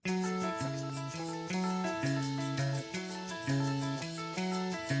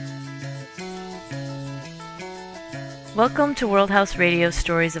Welcome to World House Radio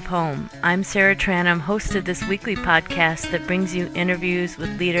Stories of Home. I'm Sarah Tranum, host of this weekly podcast that brings you interviews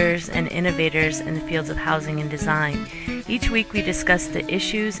with leaders and innovators in the fields of housing and design. Each week we discuss the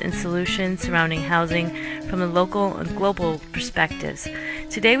issues and solutions surrounding housing from the local and global perspectives.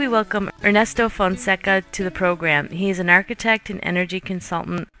 Today we welcome Ernesto Fonseca to the program. He is an architect and energy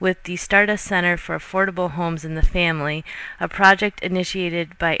consultant with the Stardust Center for Affordable Homes in the Family, a project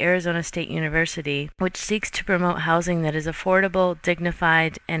initiated by Arizona State University, which seeks to promote housing that is affordable,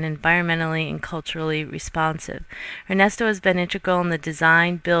 dignified, and environmentally and culturally responsive. Ernesto has been integral in the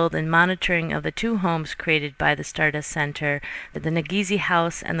design, build, and monitoring of the two homes created by the Stardust Center, the Nageezi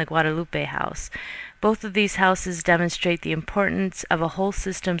House and the Guadalupe House. Both of these houses demonstrate the importance of a whole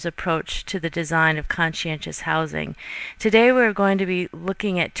systems approach to the design of conscientious housing. Today we're going to be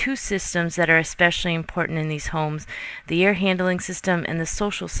looking at two systems that are especially important in these homes, the air handling system and the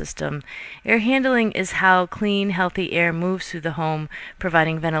social system. Air handling is how clean, healthy air moves through the home,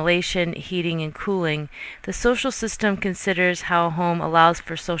 providing ventilation, heating, and cooling. The social system considers how a home allows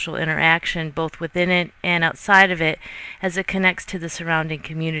for social interaction both within it and outside of it as it connects to the surrounding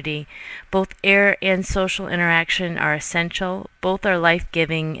community. Both air and social interaction are essential. Both are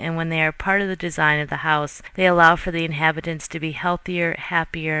life-giving, and when they are part of the design of the house, they allow for the inhabitants to be healthier,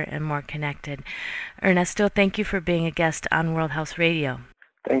 happier, and more connected. Ernesto, thank you for being a guest on World House Radio.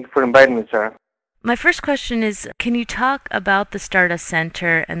 Thank you for inviting me, Sarah. My first question is, can you talk about the Stardust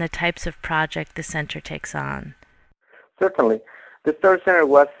Center and the types of project the center takes on? Certainly. The Stardust Center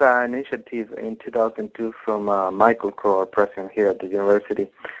was an initiative in 2002 from Michael Crow, our president here at the university,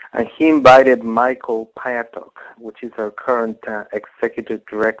 and he invited Michael Payatok, which is our current executive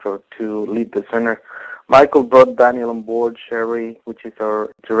director, to lead the center. Michael brought Daniel on board, Sherry, which is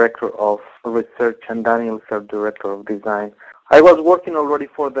our director of research, and Daniel is our director of design. I was working already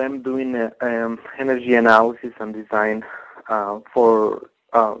for them doing energy analysis and design for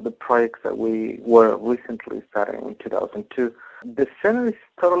the projects that we were recently starting in 2002. The center is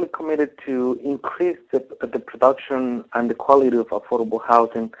totally committed to increase the production and the quality of affordable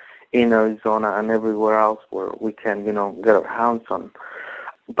housing in Arizona and everywhere else where we can, get our hands on.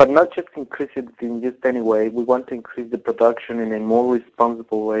 But not just increase it in just any way. We want to increase the production in a more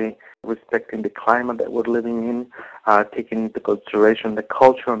responsible way, respecting the climate that we're living in, taking into consideration the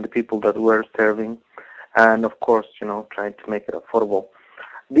culture and the people that we're serving, and of course, trying to make it affordable.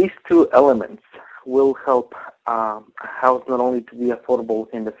 These two elements will help a house not only to be affordable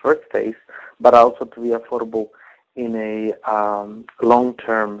in the first phase, but also to be affordable in a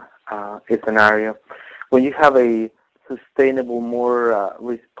long-term scenario. When you have a sustainable, more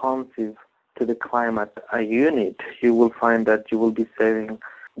responsive to the climate unit, you will find that you will be saving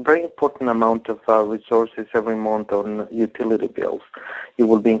a very important amount of resources every month on utility bills. You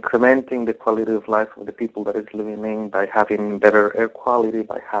will be incrementing the quality of life of the people that is living in by having better air quality,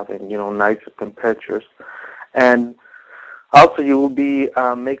 by having, nicer temperatures. And also you will be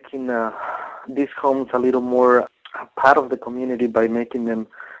making these homes a little more part of the community by making them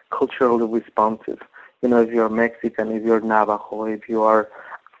culturally responsive. If you're Mexican, if you're Navajo, if you are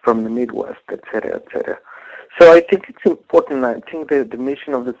from the Midwest, etc., etc. So I think it's important. I think the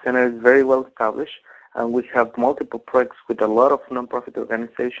mission of the center is very well established, and we have multiple projects with a lot of nonprofit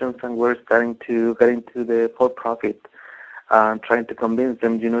organizations, and we're starting to get into the for-profit, trying to convince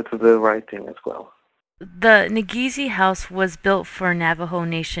them, to do the right thing as well. The Nageezi House was built for Navajo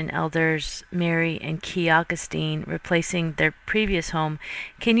Nation elders Mary and Key Augustine, replacing their previous home.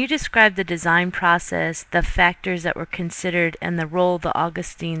 Can you describe the design process, the factors that were considered, and the role the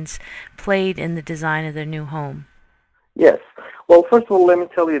Augustines played in the design of their new home? Yes. Well, first of all, let me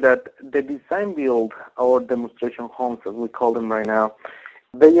tell you that the design build, or demonstration homes as we call them right now,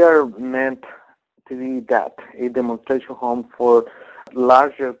 they are meant to be that, a demonstration home for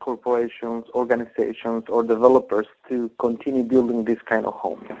larger corporations, organizations, or developers to continue building this kind of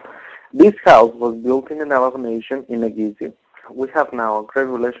homes. This house was built in the Navajo Nation in Nageezi. We have now a great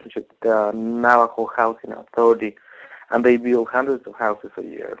relationship with the Navajo Housing Authority, and they build hundreds of houses a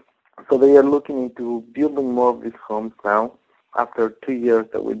year. So they are looking into building more of these homes now, after 2 years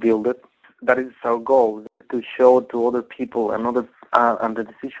that we build it. That is our goal, to show to other people and the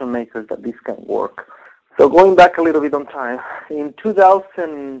decision makers that this can work. So going back a little bit on time, in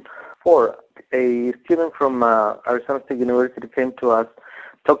 2004, a student from Arizona State University came to us,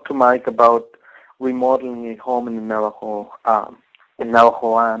 talked to Mike about remodeling a home in Navajo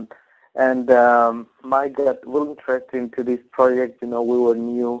land, and Mike got really interested into this project. We were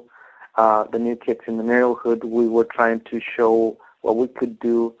new, the new kids in the neighborhood. We were trying to show what we could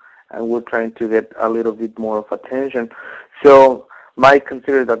do, and we're trying to get a little bit more of attention. So Mike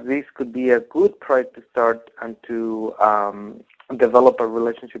considered that this could be a good project to start and to develop our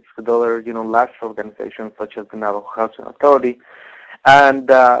relationships with other, large organizations such as the Navajo Housing Authority. And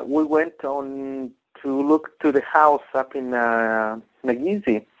we went on to look to the house up in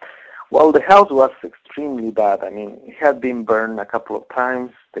Nageezi. Well, the house was extremely bad. I mean, it had been burned a couple of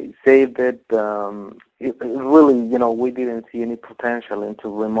times. They saved it. It really, we didn't see any potential into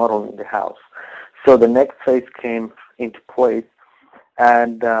remodeling the house. So the next phase came into place,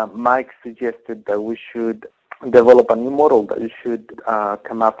 and Mike suggested that we should develop a new model, that we should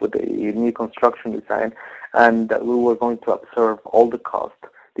come up with a new construction design, and that we were going to absorb all the cost.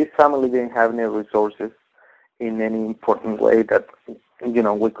 This family didn't have any resources in any important way that,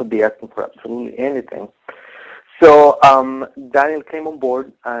 we could be asking for absolutely anything. So Daniel came on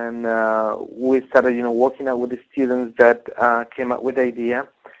board, and we started, working out with the students that came up with the idea.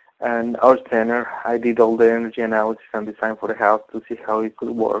 And our center, I did all the energy analysis and design for the house to see how it could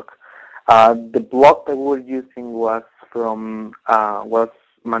work. The block that we were using was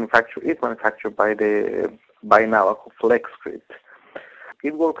manufactured by Navajo FlexCrete.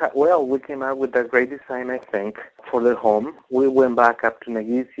 It worked out well. We came out with a great design, I think, for the home. We went back up to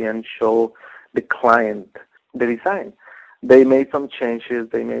Nageezi and showed the client the design. They made some changes.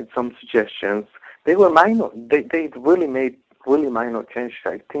 They made some suggestions. They were minor. They really made really minor changes.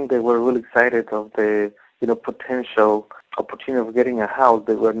 I think they were really excited of the potential opportunity of getting a house.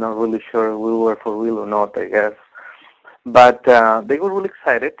 They were not really sure we were for real or not, I guess. But they were really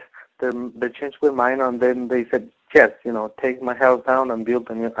excited. The changes were minor, and then they said, yes, take my house down and build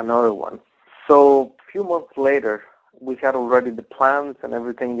another one. So a few months later, we had already the plans and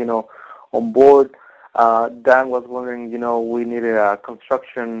everything, on board. Dan was wondering, we needed a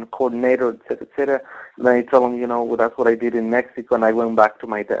construction coordinator, et cetera, et cetera. And I told him, well, that's what I did in Mexico, and I went back to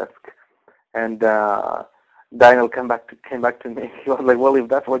my desk. And Daniel came back to me. He was like, well, if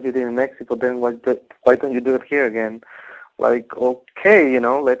that's what you did in Mexico, then why don't you do it here again? Like, okay,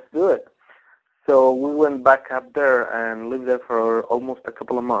 let's do it. So we went back up there and lived there for almost a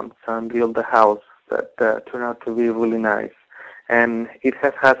couple of months and built a house that turned out to be really nice. And it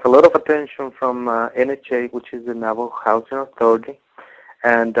has a lot of attention from NHA, which is the Navajo Housing Authority.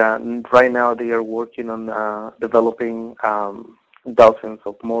 And right now they are working on developing dozens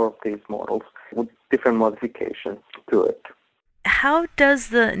of more of these models with different modifications to it. How does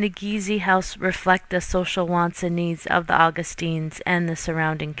the Nageezi house reflect the social wants and needs of the Augustines and the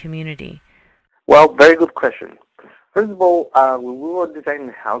surrounding community? Well, very good question. First of all, when we were designing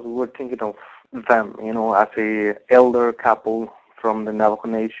the house, we were thinking of them, as a elder couple from the Navajo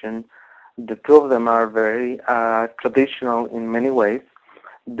Nation. The two of them are very traditional in many ways.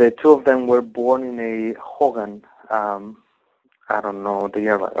 The two of them were born in a Hogan. I don't know, they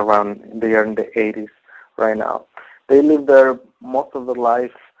are in the 80s right now. They lived there most of their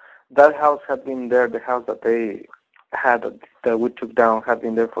life. That house had been there, the house that they had, that we took down, had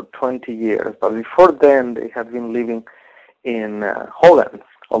been there for 20 years. But before then, they had been living in Holland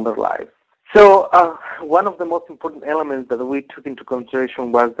all their life. So one of the most important elements that we took into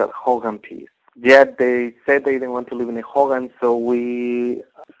consideration was that Hogan piece. Yet they said they didn't want to live in a Hogan, so we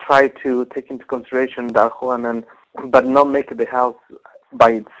tried to take into consideration that Hogan, but not make the house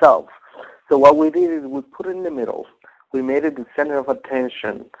by itself. So what we did is we put it in the middle. We made it the center of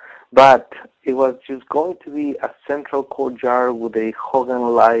attention, but it was just going to be a central courtyard with a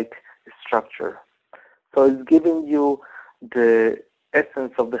Hogan-like structure. So it's giving you the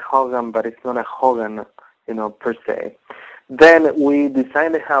essence of the Hogan, but it's not a Hogan, per se. Then we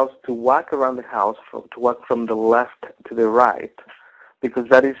designed the house to walk around the house, to walk from the left to the right, because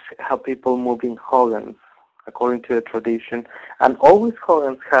that is how people move in Hogans, according to the tradition. And always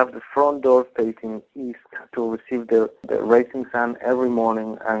Hogans have the front door facing east to receive the rising sun every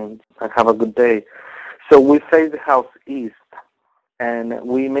morning and have a good day. So we face the house east, and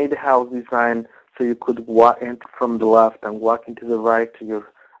we made the house design so you could walk in from the left and walk into the right to your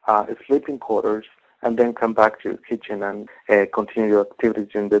sleeping quarters, and then come back to your kitchen and continue your activities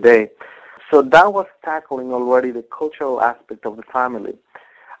during the day. So that was tackling already the cultural aspect of the family.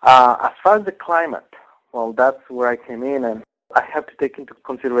 As far as the climate, well, that's where I came in, and I have to take into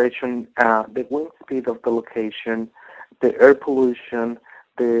consideration the wind speed of the location, the air pollution,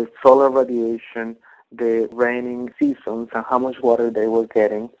 the solar radiation, the raining seasons, and how much water they were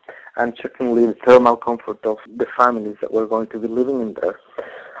getting, and certainly the thermal comfort of the families that were going to be living in there.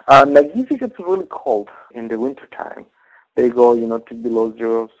 Nageezi gets really cold in the wintertime. They go, to below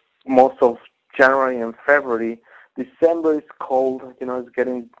zero most of January and February. December is cold, it's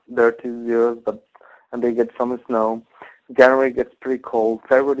getting there to zeros, and they get some snow. January gets pretty cold.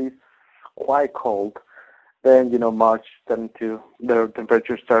 February is quite cold. Then, March their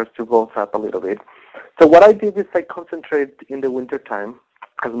temperature starts to go up a little bit. So what I did is I concentrated in the winter time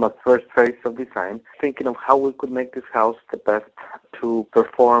as my first phase of design, thinking of how we could make this house the best to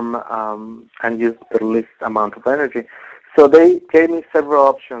perform and use the least amount of energy. So they gave me several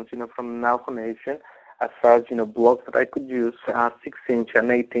options, from Navajo Nation, as far as, blocks that I could use, 6-inch, an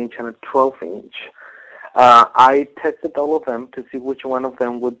 8-inch, and a 12-inch. I tested all of them to see which one of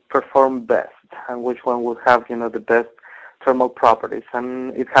them would perform best and which one would have, the best thermal properties.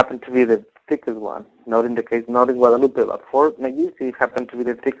 And it happened to be the thickest one, not in Guadalupe, but for Nageezi, it happened to be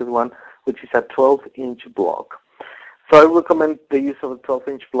the thickest one, which is a 12-inch block. So I recommend the use of a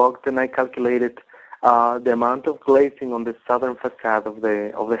 12-inch block. Then I calculated the amount of glazing on the southern facade of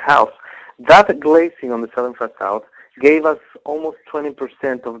the house. That glazing on the southern facade gave us almost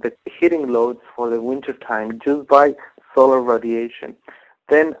 20% of the heating loads for the winter time just by solar radiation.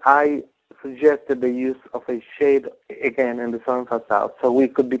 Then I suggested the use of a shade again in the southern facade so we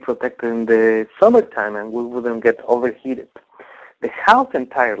could be protected in the summertime and we wouldn't get overheated. The house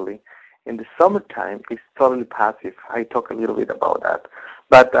entirely in the summertime is totally passive. I talk a little bit about that.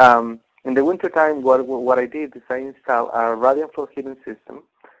 But in the wintertime, what I did is I installed a radiant floor heating system,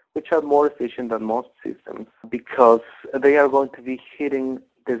 which are more efficient than most systems because they are going to be heating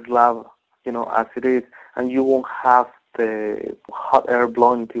the slab, as it is, and you won't have the hot air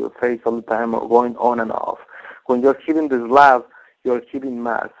blowing to your face all the time or going on and off. When you're heating the slab, you're heating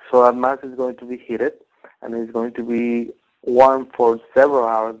mass. So that mass is going to be heated, and it's going to be warm for several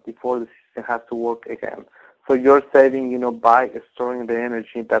hours before the system has to work again. So you're saving, by storing the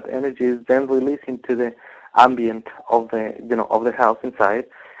energy. That energy is then released into the ambient of the house inside.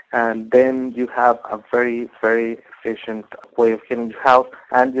 And then you have a very, very efficient way of heating the house,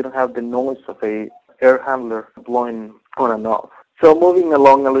 and you don't have the noise of a air handler blowing on and off. So moving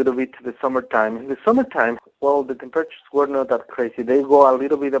along a little bit to the summertime. In the summertime, well, the temperatures were not that crazy. They go a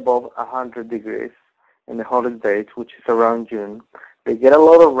little bit above 100 degrees in the hottest days, which is around June. They get a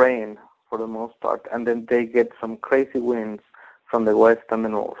lot of rain for the most part, and then they get some crazy winds from the west and the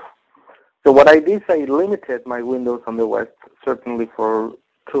north. So what I did is I limited my windows on the west, certainly for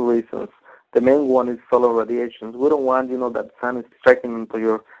two reasons. The main one is solar radiations. We don't want, that sun is striking into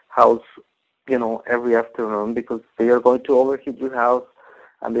your house, every afternoon because they are going to overheat your house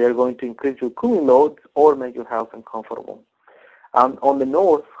and they are going to increase your cooling loads or make your house uncomfortable. On the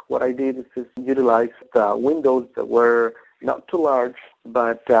north, what I did is utilize the windows that were not too large,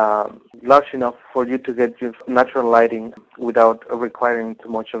 but large enough for you to get your natural lighting without requiring too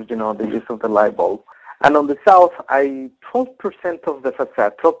much of, the use of the light bulb. And on the south, 12% of the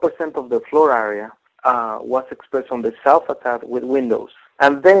facade, 12% of the floor area was expressed on the south facade with windows.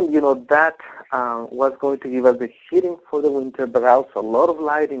 And then, that was going to give us the heating for the winter, but also a lot of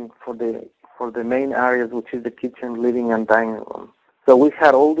lighting for the main areas, which is the kitchen, living, and dining room. So we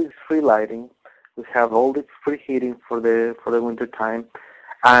had all this free lighting. We have all this free heating for the winter time.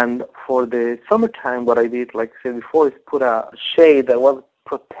 And for the summertime, what I did, like I said before, is put a shade that was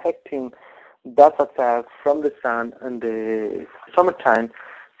protecting that facade from the sun in the summertime,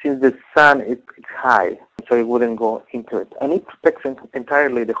 since the sun is high, so it wouldn't go into it. And it protects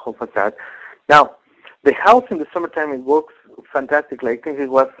entirely the whole facade. Now, the house in the summertime, it works fantastically. I think it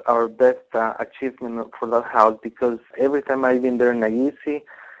was our best achievement for that house because every time I've been there in Nageezi,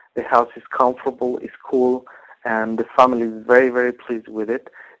 the house is comfortable, it's cool, and the family is very, very pleased with it.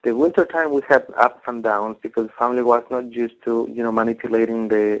 The winter time we had ups and downs because the family was not used to, manipulating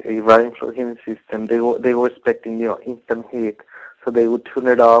the radiant floor heating system. They were expecting, instant heat, so they would turn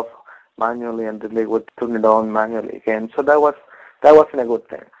it off manually and then they would turn it on manually again. So that wasn't a good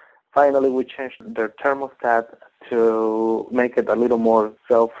thing. Finally, we changed their thermostat to make it a little more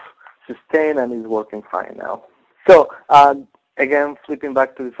self-sustained, and it's working fine now. So again, flipping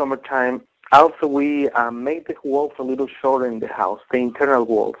back to the summertime. Also, we made the walls a little shorter in the house, the internal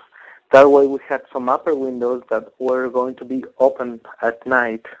walls. That way we had some upper windows that were going to be open at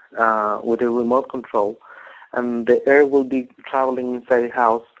night with a remote control, and the air will be traveling inside the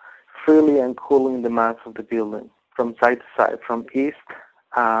house freely and cooling the mass of the building from side to side, from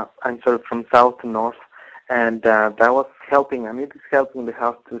south to north. And that was helping, and it is helping the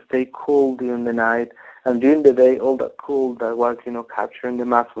house to stay cool during the night. And during the day, all that cool that was, capturing the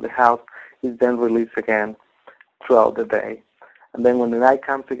mass of the house is then released again throughout the day. And then when the night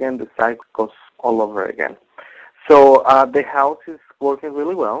comes again, the cycle goes all over again. So the house is working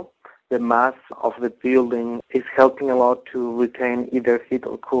really well. The mass of the building is helping a lot to retain either heat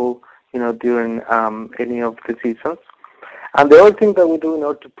or cool, during any of the seasons. And the other thing that we do in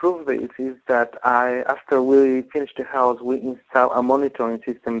order to prove this is that after we finish the house, we install a monitoring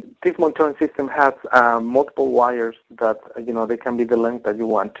system. This monitoring system has multiple wires that, they can be the length that you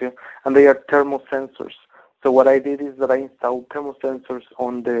want to, and they are thermosensors. So what I did is that I installed thermosensors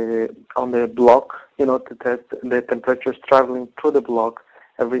on the block, to test the temperatures traveling through the block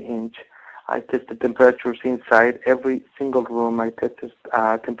every inch. I tested temperatures inside every single room. I tested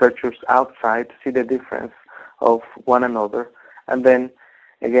temperatures outside to see the difference of one another. And then,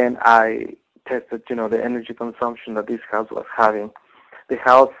 again, I tested, the energy consumption that this house was having. The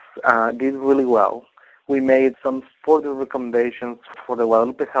house did really well. We made some further recommendations for the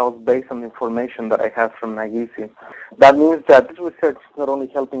Guadalupe house based on the information that I have from NAGISI. That means that this research is not only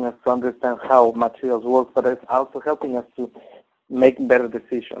helping us to understand how materials work, but it's also helping us to make better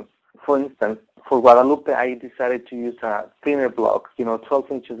decisions. For instance, for Guadalupe, I decided to use a thinner block.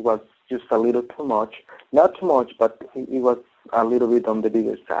 12 inches was just a little too much. Not too much, but it was a little bit on the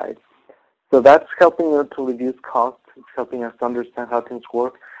bigger side. So that's helping us to reduce costs. It's helping us to understand how things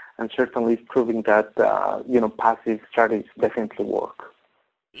work, and certainly it's proving that, passive strategies definitely work.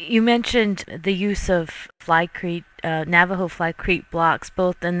 You mentioned the use of Navajo flycrete blocks,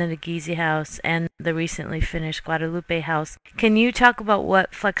 both in the NAGISI house and the recently finished Guadalupe house. Can you talk about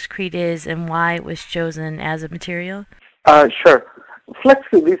what Flexcrete is and why it was chosen as a material? Sure.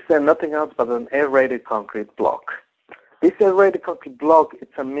 Flexcrete is nothing else but an aerated concrete block. This aerated concrete block,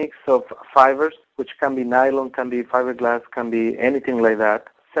 it's a mix of fibers, which can be nylon, can be fiberglass, can be anything like that.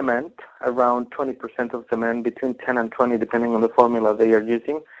 Cement, around 20% of cement, between 10 and 20 depending on the formula they are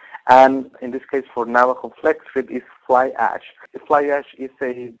using. And in this case for Navajo Flexcrete is fly ash. The fly ash is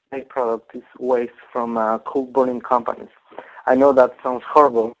a byproduct, it's waste from coal burning companies. I know that sounds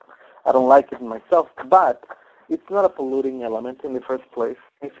horrible. I don't like it myself, but it's not a polluting element in the first place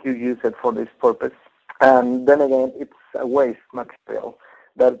if you use it for this purpose. And then again, it's a waste material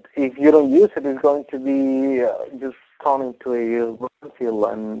that if you don't use it, it's going to be just thrown into a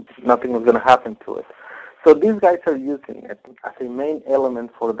landfill and nothing is going to happen to it. So these guys are using it as a main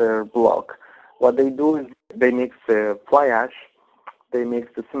element for their block. What they do is they mix the fly ash, they mix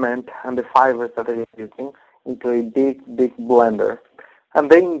the cement and the fibers that they're using into a big blender,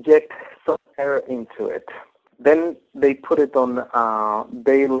 and they inject some air into it. Then they put it on,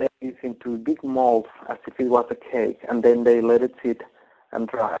 they let it into big molds as if it was a cake, and then they let it sit and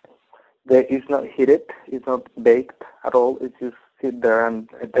dry. It's not heated, it's not baked at all, it just sit there and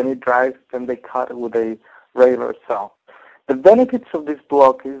then it dries, then they cut it with a regular saw. The benefits of this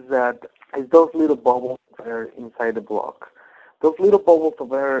block is that it's those little bubbles of air inside the block. Those little bubbles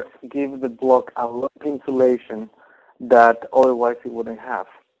of air give the block a lot of insulation that otherwise it wouldn't have.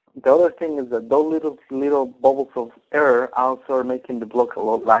 The other thing is that those little bubbles of air also are making the block a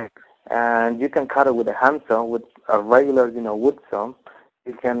lot lighter. And you can cut it with a hand saw, with a regular, wood saw.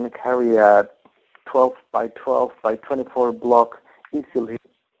 You can carry a 12 by 12 by 24 block easily.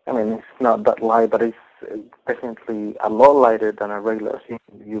 I mean, it's not that light, but it's definitely a lot lighter than a regular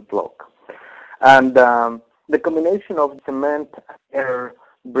CNU block. And the combination of cement and air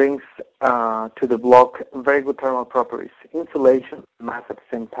brings to the block very good thermal properties, insulation, mass at the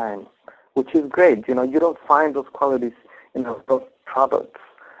same time, which is great. You don't find those qualities in those products.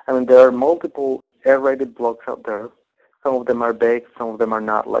 I mean, there are multiple aerated blocks out there. Some of them are baked, some of them are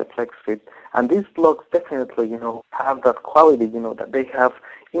not, like Flexcrete. And these blocks definitely, have that quality, that they have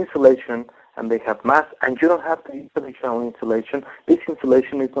insulation and they have mass, and you don't have to use additional insulation. This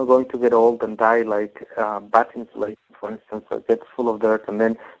insulation is not going to get old and die like bat insulation, for instance, or gets full of dirt and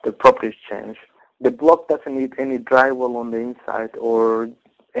then the properties change. The block doesn't need any drywall on the inside or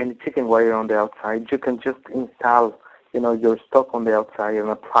any chicken wire on the outside. You can just install, your stock on the outside and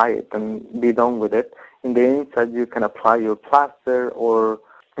apply it and be done with it. In the inside, you can apply your plaster or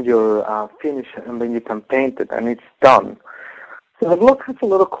your finish, and then you can paint it, and it's done. So the block has a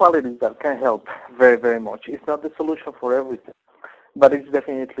lot of qualities that can help very, very much. It's not the solution for everything, but it's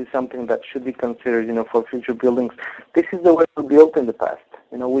definitely something that should be considered, for future buildings. This is the way we built in the past.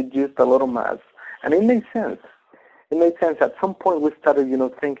 We used a lot of mass, and it made sense. It made sense. At some point, we started,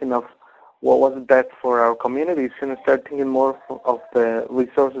 thinking of what was best for our communities, and started thinking more of the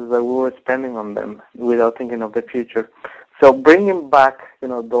resources that we were spending on them without thinking of the future. So bringing back,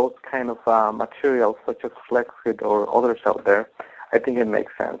 those kind of materials such as Flexcrete or others out there, I think it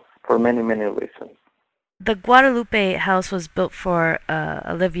makes sense for many, many reasons. The Guadalupe house was built for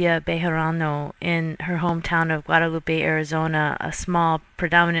Olivia Bejarano in her hometown of Guadalupe, Arizona, a small,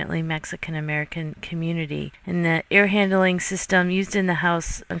 predominantly Mexican-American community. And the air handling system used in the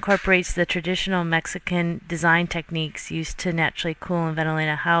house incorporates the traditional Mexican design techniques used to naturally cool and ventilate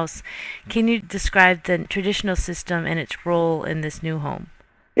a house. Can you describe the traditional system and its role in this new home?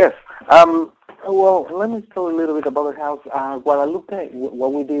 Yes. Well, let me tell a little bit about the house. Guadalupe,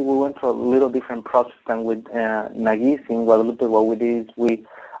 what we did, we went through a little different process than with Naguise. In Guadalupe, what we did is we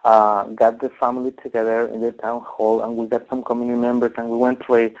got the family together in the town hall, and we got some community members, and we went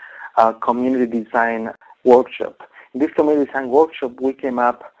through a community design workshop. In this community design workshop, we came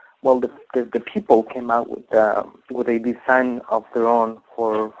up, well, the people came out with a design of their own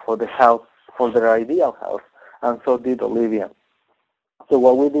for the house, for their ideal house, and so did Olivia. So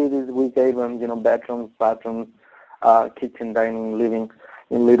what we did is we gave them, bedrooms, bathrooms, kitchen, dining, living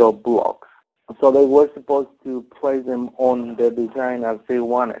in little blocks. So they were supposed to place them on the design as they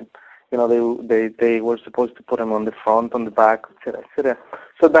wanted. They were supposed to put them on the front, on the back, etc., etc.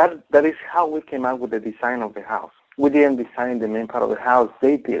 So that is how we came up with the design of the house. We didn't design the main part of the house;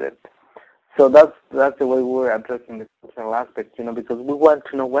 they did it. So that's the way we were addressing the cultural aspect, because we want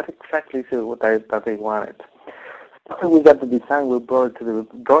to know what exactly is it that they wanted. After we got the design, we brought it to the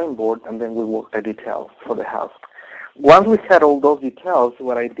drawing board, and then we worked the details for the house. Once we had all those details,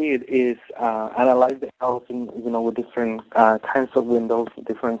 what I did is analyze the house with different kinds of windows,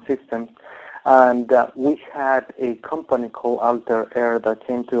 different systems. And we had a company called Alter Air that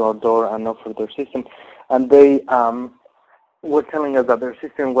came to our door and offered their system. And they were telling us that their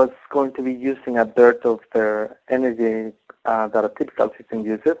system was going to be using a third of their energy that a typical system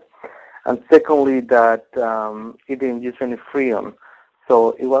uses. And secondly, that it didn't use any Freon.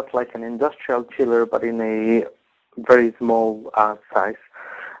 So it was like an industrial chiller, but in a very small size.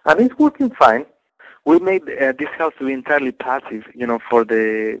 And it's working fine. We made this house to be entirely passive, for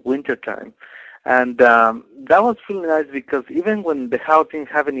the winter time. And that was really nice because even when the house didn't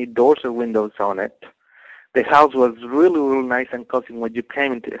have any doors or windows on it, the house was really, really nice and cozy. When you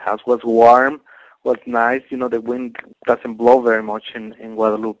came into the house, it was warm, was nice. The wind doesn't blow very much in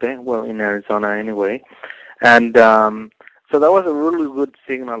Guadalupe, well, in Arizona anyway. And so that was a really good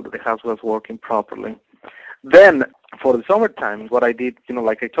signal that the house was working properly. Then, for the summertime, what I did,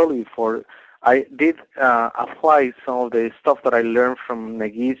 like I told you before, I did apply some of the stuff that I learned from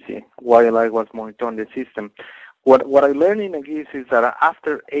Naguise while I was monitoring the system. What I learned in Naguise is that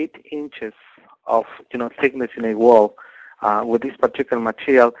after 8 inches of thickness in a wall with this particular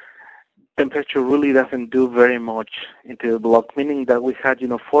material, temperature really doesn't do very much into the block, meaning that we had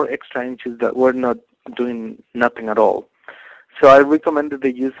 4 extra inches that were not doing nothing at all. So I recommended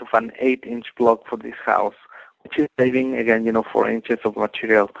the use of an 8-inch block for this house, which is saving, again, 4 inches of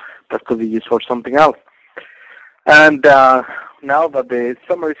material that could be used for something else. And now that the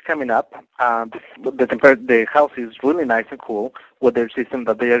summer is coming up, the house is really nice and cool with their system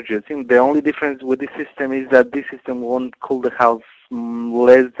that they are using. The only difference with this system is that this system won't cool the house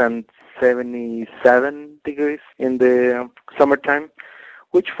less than 77 degrees in the summertime,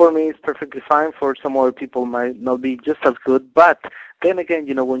 which for me is perfectly fine. For some other people might not be just as good. But then again,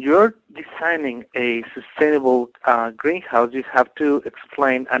 when you're designing a sustainable greenhouse, you have to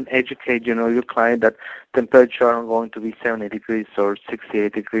explain and educate, your client that temperature are going to be 70 degrees or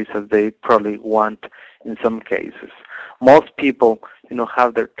 68 degrees as they probably want in some cases. Most people,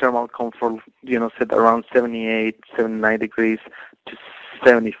 have their thermal comfort, set around 78, 79 degrees to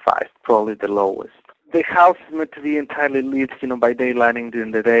 75, probably the lowest. The house is meant to be entirely lit, by daylighting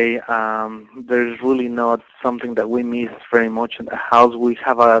during the day. There's really not something that we miss very much in the house. We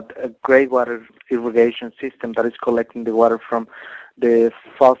have a great water irrigation system that is collecting the water from the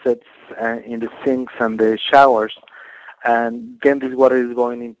faucets in the sinks and the showers. And then this water is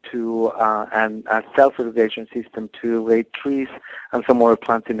going into a self-irrigation system to irrigate trees and some other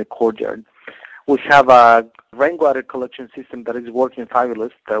plants in the courtyard. We have a rainwater collection system that is working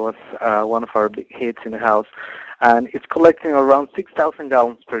fabulous. That was one of our big hits in the house. And it's collecting around 6,000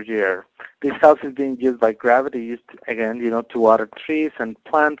 gallons per year. This house is being used by gravity, used, again, to water trees and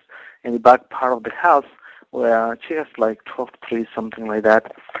plants in the back part of the house, where she has like 12 trees, something like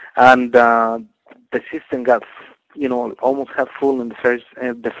that. And the system got, almost half full in the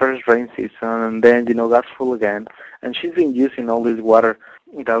first rain season, and then, got full again. And she's been using all this water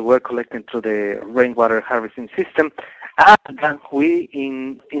that we're collecting through the rainwater harvesting system. And then we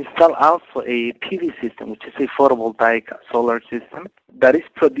install also a PV system, which is a photovoltaic solar system that is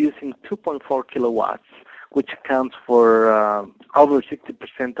producing 2.4 kilowatts, which accounts for over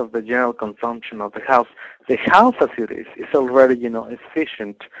 60% of the general consumption of the house. The house as it is already,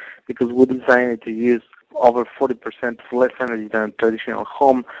 efficient because we designed it to use over 40% less energy than a traditional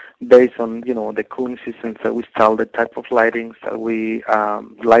home based on, the cooling systems that we install, the type of lighting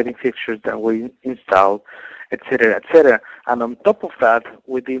lighting fixtures that we install, et cetera, et cetera. And on top of that,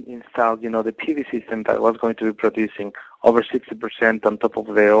 we did install, the PV system that was going to be producing over 60% on top of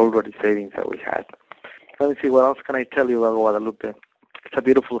the already savings that we had. Let me see, what else can I tell you about Guadalupe? It's a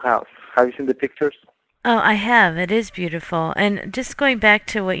beautiful house. Have you seen the pictures? Oh, I have. It is beautiful. And just going back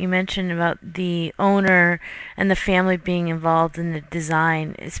to what you mentioned about the owner and the family being involved in the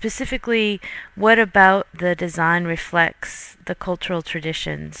design, specifically, what about the design reflects the cultural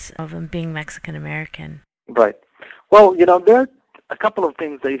traditions of them being Mexican American? Right. Well, there are a couple of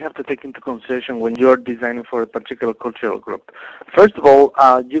things that you have to take into consideration when you're designing for a particular cultural group. First of all,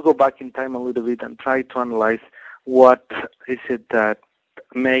 you go back in time a little bit and try to analyze what is it that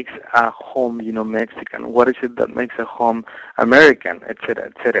makes a home, Mexican? What is it that makes a home American, et cetera,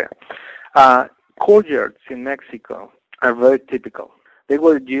 et cetera? Courtyards in Mexico are very typical. They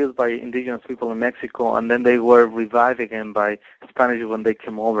were used by indigenous people in Mexico, and then they were revived again by Spanish when they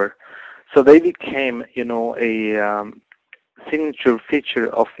came over. So they became, a signature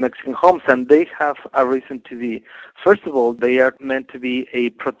feature of Mexican homes, and they have a reason to be. First of all, they are meant to be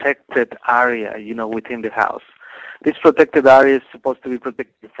a protected area, within the house. This protected area is supposed to be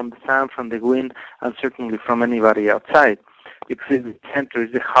protected from the sun, from the wind, and certainly from anybody outside, because the center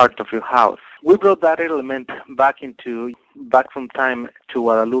is the heart of your house. We brought that element back from time to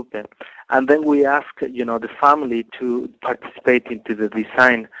Guadalupe, and then we asked, the family to participate into the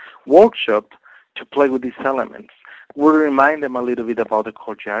design workshop to play with these elements. We remind them a little bit about the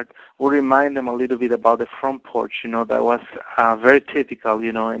courtyard. We remind them a little bit about the front porch, that was very typical,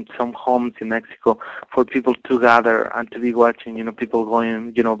 in some homes in Mexico for people to gather and to be watching, people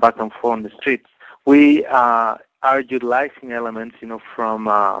going, back and forth on the streets. We are utilizing elements,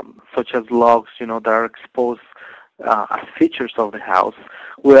 from such as logs, that are exposed as features of the house.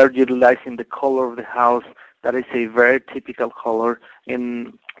 We are utilizing the color of the house. That is a very typical color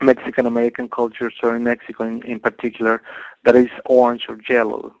in Mexican American cultures, or in Mexico in particular, that is orange or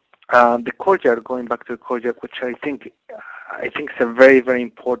yellow. The courtyard, going back to the courtyard, which I think is a very, very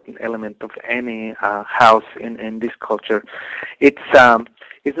important element of any house in this culture. It's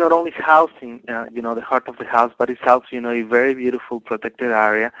not only housing, the heart of the house, but it's also, a very beautiful protected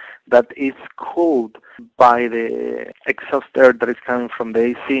area that is cooled by the exhaust air that is coming from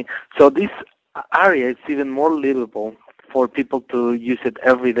the AC. So this area is even more livable for people to use it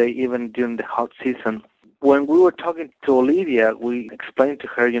every day, even during the hot season. When we were talking to Olivia, we explained to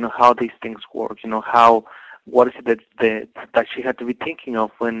her, how these things work, what is it that she had to be thinking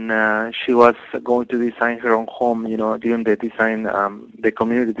of when she was going to design her own home, during the design, the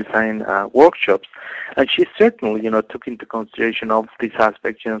community design workshops. And she certainly, took into consideration of these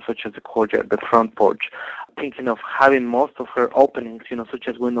aspects, such as the courtyard, the front porch, thinking of having most of her openings, such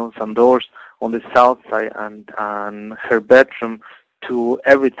as windows and doors on the south side, and her bedroom to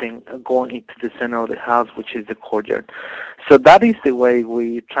everything going into the center of the house, which is the courtyard. So that is the way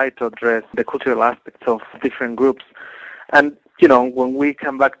we try to address the cultural aspects of different groups. And, when we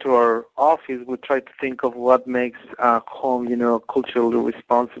come back to our office, we try to think of what makes a home, culturally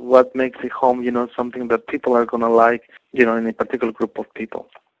responsive, what makes a home, something that people are going to like, in a particular group of people.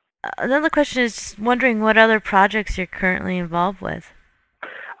 Another question is wondering what other projects you're currently involved with.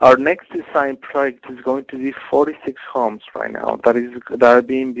 Our next design project is going to be 46 homes right now that are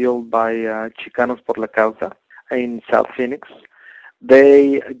being built by Chicanos por la Causa in South Phoenix.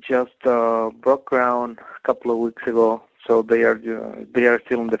 They just broke ground a couple of weeks ago, so they are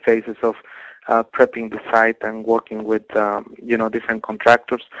still in the phases of prepping the site and working with different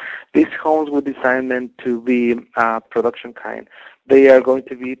contractors. These homes we designed them to be production kind. They are going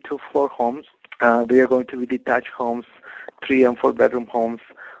to be 2-floor homes. They are going to be detached homes, 3 and 4 bedroom homes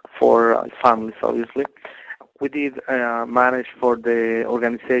for families, obviously. We did manage for the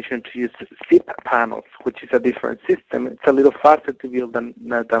organization to use SIP panels, which is a different system. It's a little faster to build than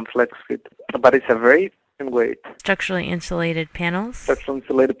FlexFit, but it's a very weight. Structurally insulated panels? Structurally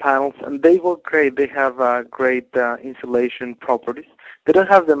insulated panels, and they work great. They have great insulation properties. They don't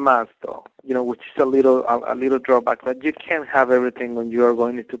have the mass, though, which is a little drawback. But you can't have everything when you are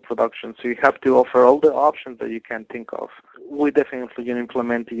going into production, so you have to offer all the options that you can think of. We definitely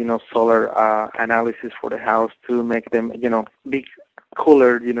implement, solar analysis for the house to make them, be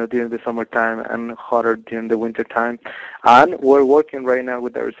cooler, during the summertime and hotter during the wintertime. And we're working right now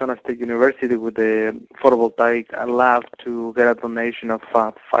with Arizona State University with the photovoltaic lab to get a donation of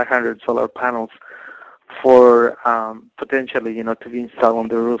 500 solar panels for potentially, to be installed on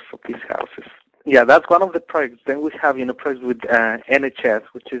the roofs of these houses. Yeah, that's one of the projects. Then we have, projects with NHS,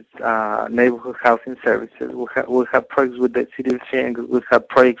 which is Neighborhood Housing Services. We have projects with the City of Phoenix. We have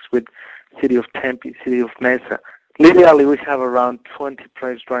projects with City of Tempe, City of Mesa. Literally, we have around 20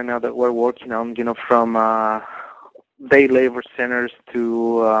 projects right now that we're working on, from day labor centers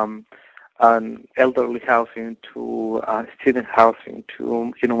to elderly housing to student housing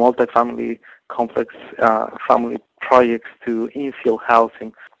to, multifamily complex family projects to infill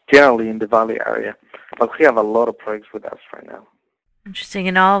housing, generally in the Valley area. But we have a lot of projects with us right now. Interesting,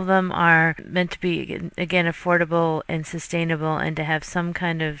 and all of them are meant to be, again, affordable and sustainable and to have some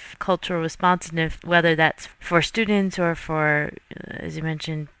kind of cultural responsiveness, whether that's for students or for, as you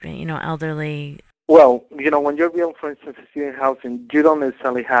mentioned, elderly. Well, when you're building, for instance, student housing, you don't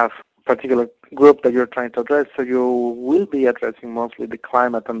necessarily have a particular group that you're trying to address, so you will be addressing mostly the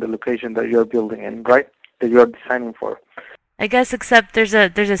climate and the location that you're building in, right, that you're designing for. I guess, except there's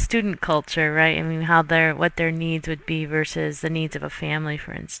a student culture, right? I mean, what their needs would be versus the needs of a family,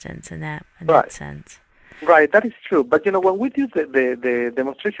 for instance, in that sense. Right, that is true. But when we do the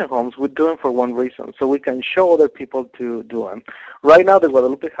demonstration homes, we do them for one reason, so we can show other people to do them. Right now, the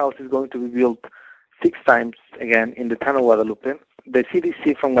Guadalupe house is going to be built 6 times again in the town of Guadalupe. The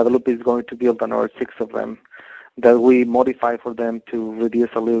CDC from Guadalupe is going to build another 6 of them that we modify for them to reduce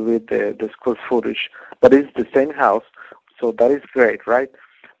a little bit the square footage. But it's the same house. So that is great, right?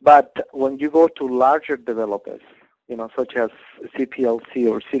 But when you go to larger developers, such as CPLC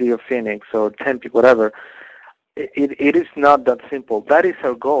or City of Phoenix or Tempe, whatever, it is not that simple. That is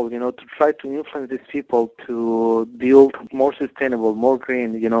our goal, to try to influence these people to build more sustainable, more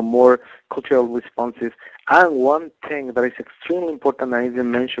green, more cultural responsive. And one thing that is extremely important, I even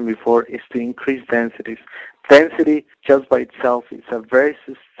mentioned before, is to increase densities. Density just by itself is a very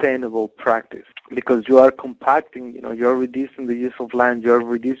sustainable practice because you are compacting, you're reducing the use of land, you're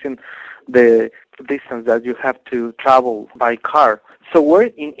reducing the distance that you have to travel by car. So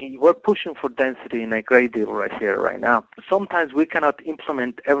we're pushing for density in a great deal right here, right now. Sometimes we cannot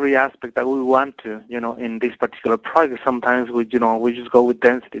implement every aspect that we want to, in this particular project. Sometimes we just go with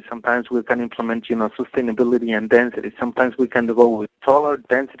density. Sometimes we can implement, sustainability and density. Sometimes we can go with solar,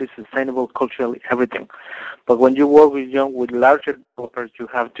 density, sustainable, culturally, everything. But when you work with larger developers, you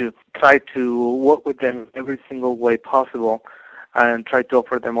have to try to work with them every single way possible and try to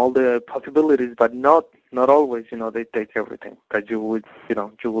offer them all the possibilities, but not always, they take everything that you would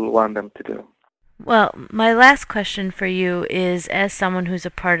want them to do. Well, my last question for you is, as someone who's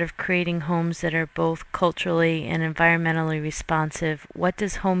a part of creating homes that are both culturally and environmentally responsive, what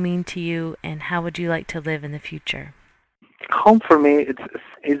does home mean to you, and how would you like to live in the future? Home for me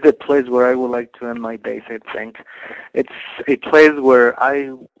is the place where I would like to end my days, I think. It's a place where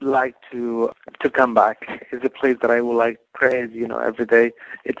I like to come back. It's a place that I would like to praise, every day.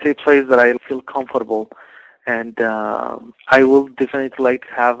 It's a place that I feel comfortable. And I will definitely like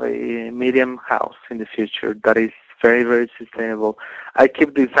to have a medium house in the future that is very, very sustainable. I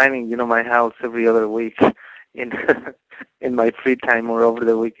keep designing, my house every other week in in my free time or over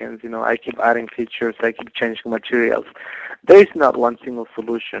the weekends. I keep adding features. I keep changing materials. There is not one single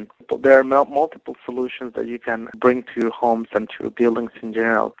solution. There are multiple solutions that you can bring to your homes and to your buildings in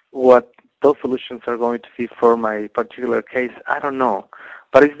general. What those solutions are going to be for my particular case, I don't know.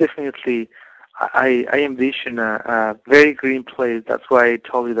 But it's definitely, I envision a very green place. That's why I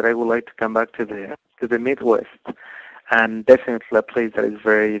told you that I would like to come back to the Midwest, and definitely a place that is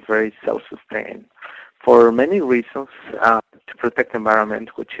very, very self-sustained. For many reasons, to protect the environment,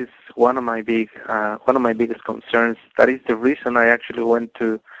 which is one of my biggest concerns. That is the reason I actually went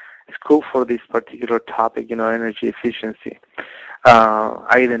to school for this particular topic, energy efficiency.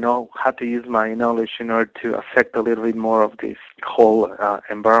 I didn't know how to use my knowledge in order to affect a little bit more of this whole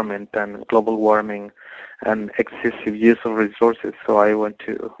environment and global warming and excessive use of resources. So I went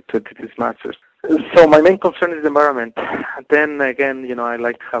to do this master's. So my main concern is the environment. Then again, I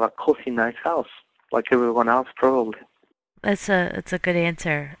like to have a cozy, nice house, like everyone else probably. That's a good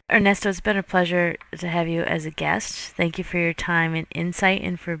answer. Ernesto, it's been a pleasure to have you as a guest. Thank you for your time and insight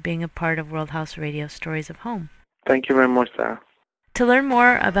and for being a part of World House Radio Stories of Home. Thank you very much, Sarah. To learn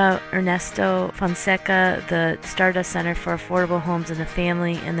more about Ernesto Fonseca, the Stardust Center for Affordable Homes and the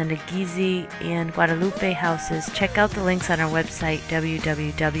Family, and the Nageezi and Guadalupe houses, check out the links on our website,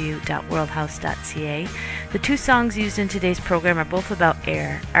 www.worldhouse.ca. The 2 songs used in today's program are both about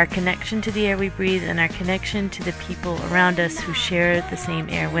air, our connection to the air we breathe, and our connection to the people around us who share the same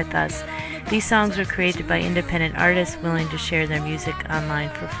air with us. These songs were created by independent artists willing to share their music online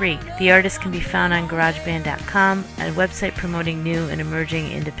for free. The artists can be found on GarageBand.com, a website promoting new and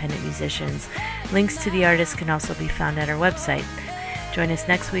emerging independent musicians. Links to the artists can also be found at our website. Join us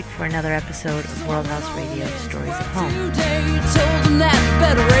next week for another episode of World House Radio Stories of Home. Today you told them that you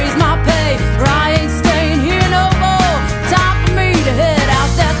better raise my pay, or I ain't staying here no